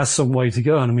certainly has some way to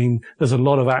go. And I mean, there's a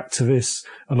lot of activists,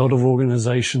 a lot of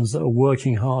organisations that are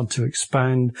working hard to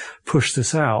expand, push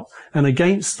this out, and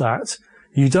against that,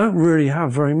 you don't really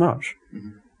have very much.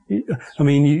 I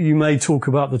mean, you may talk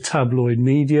about the tabloid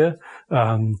media,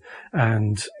 and,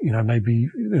 maybe,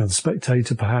 the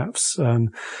Spectator perhaps,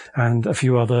 and a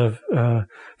few other,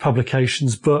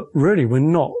 publications, but really we're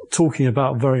not talking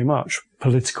about very much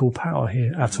political power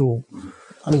here at all.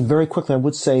 I mean, very quickly, I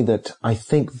would say that I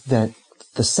think that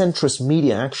the centrist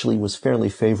media actually was fairly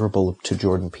favorable to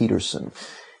Jordan Peterson.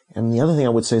 And the other thing I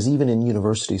would say is even in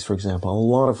universities, for example, a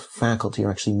lot of faculty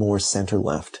are actually more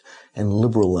center-left and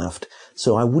liberal-left.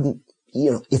 So I wouldn't,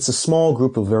 it's a small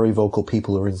group of very vocal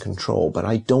people who are in control, but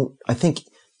I think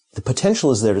the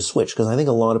potential is there to switch, because I think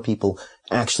a lot of people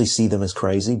actually see them as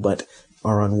crazy, but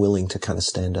are unwilling to kind of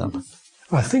stand up.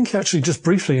 I think actually just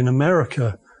briefly in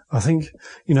America, I think,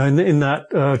 in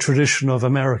that tradition of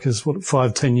America's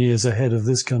 5-10 years ahead of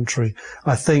this country,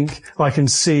 I think I can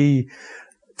see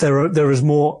there is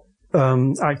more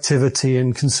activity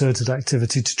and concerted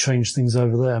activity to change things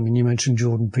over there. I mean, you mentioned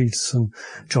Jordan Peterson,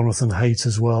 Jonathan Haidt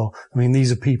as well. I mean,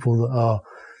 these are people that are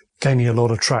gaining a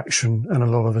lot of traction and a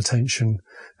lot of attention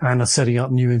and are setting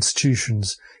up new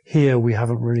institutions. Here, we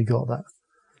haven't really got that.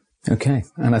 Okay.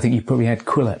 And I think you probably had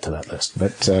Quillette to that list.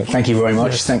 But thank you very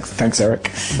much. Yes. Thanks, Eric.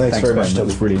 Thanks very much. That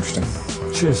was really interesting.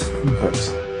 Cheers.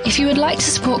 Thanks. If you would like to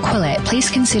support Quillette, please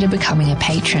consider becoming a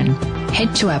patron.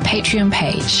 Head to our Patreon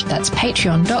page. That's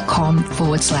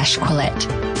patreon.com/Quillette.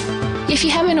 If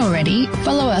you haven't already,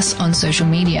 follow us on social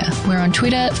media. We're on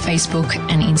Twitter, Facebook,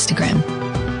 and Instagram.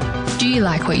 Do you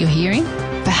like what you're hearing?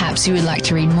 Perhaps you would like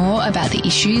to read more about the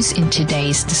issues in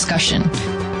today's discussion.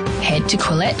 Head to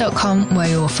Quillette.com where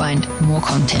you will find more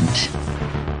content.